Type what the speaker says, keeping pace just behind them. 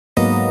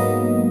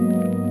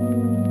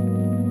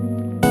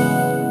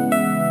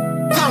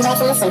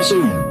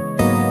DemonSubmissions.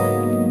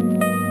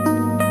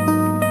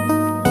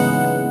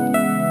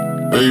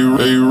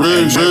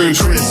 Merry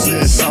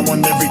Christmas, I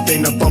want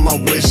everything up on my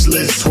wish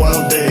list.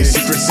 12 days,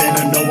 Secret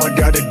Santa, know I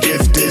got a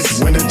gift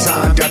this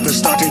wintertime. Got the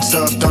stocking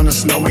stuffed on a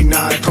snowy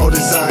night. Cold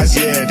as ice,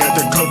 yeah, got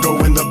the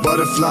cocoa and the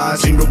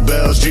butterflies. Jingle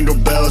bells,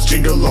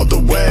 jingle all the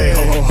way.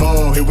 Ho ho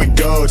ho, here we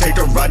go, take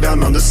a ride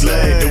down on the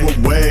sleigh.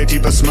 Do away,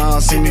 keep a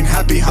smile, singing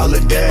happy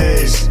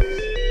holidays.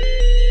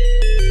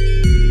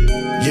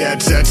 Yeah,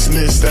 it's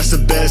Xmas, that's the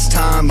best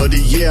time of the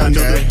year. I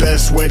know the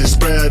best way to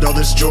spread all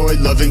this joy,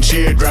 love and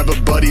cheer. Grab a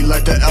buddy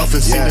like the elf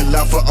and sing it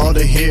loud for all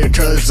to hear.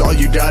 Cause all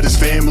you got is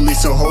family,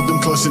 so hold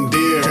them close and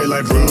dear. Hey,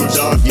 like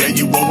Rudolph, yeah,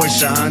 you always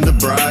shine the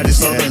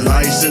brightest. All the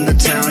lights in the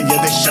town,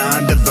 yeah, they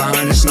shine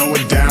divine. It's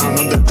snowing down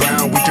on the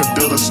ground, we could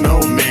build a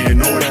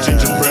snowman or a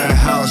gingerbread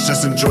house,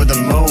 just enjoy the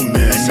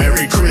moment.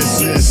 Merry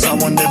Christmas, I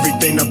want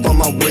everything up on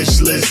my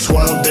wish list.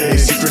 12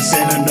 days, Secret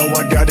Santa, know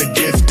I got a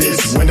gift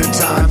this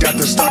wintertime.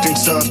 Got the stocking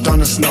stuffed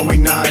on a snowy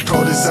night.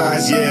 Cold as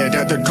ice, yeah,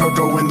 got the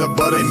cocoa and the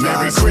butterflies.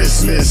 Merry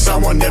Christmas, I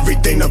want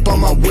everything up on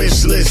my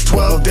wish list.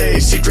 12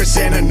 days, Secret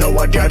Santa, know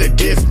I got a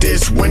gift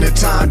this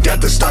wintertime.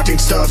 Got the stocking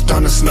stuffed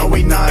on a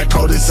snowy night.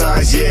 Cold as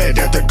ice, yeah,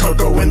 got the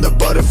cocoa and the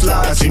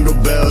butterflies. Jingle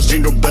bells,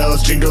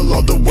 jingle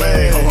all the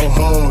way. Ho ho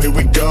ho, here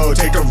we go,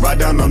 take a ride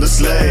down on the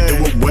sleigh.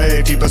 Do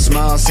away, keep a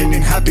smile,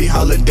 singing happy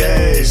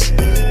holidays.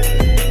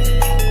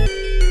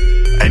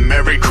 Hey,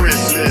 Merry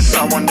Christmas,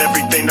 I want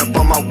everything up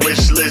on my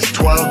wish list.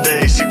 12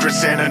 days, Secret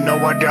Santa, know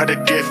I got a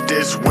gift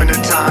this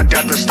wintertime.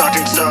 Got the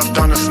stocking stuffed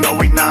on a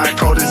snowy night.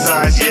 Cold as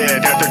ice, yeah,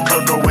 got the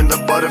cocoa and the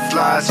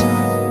butterflies.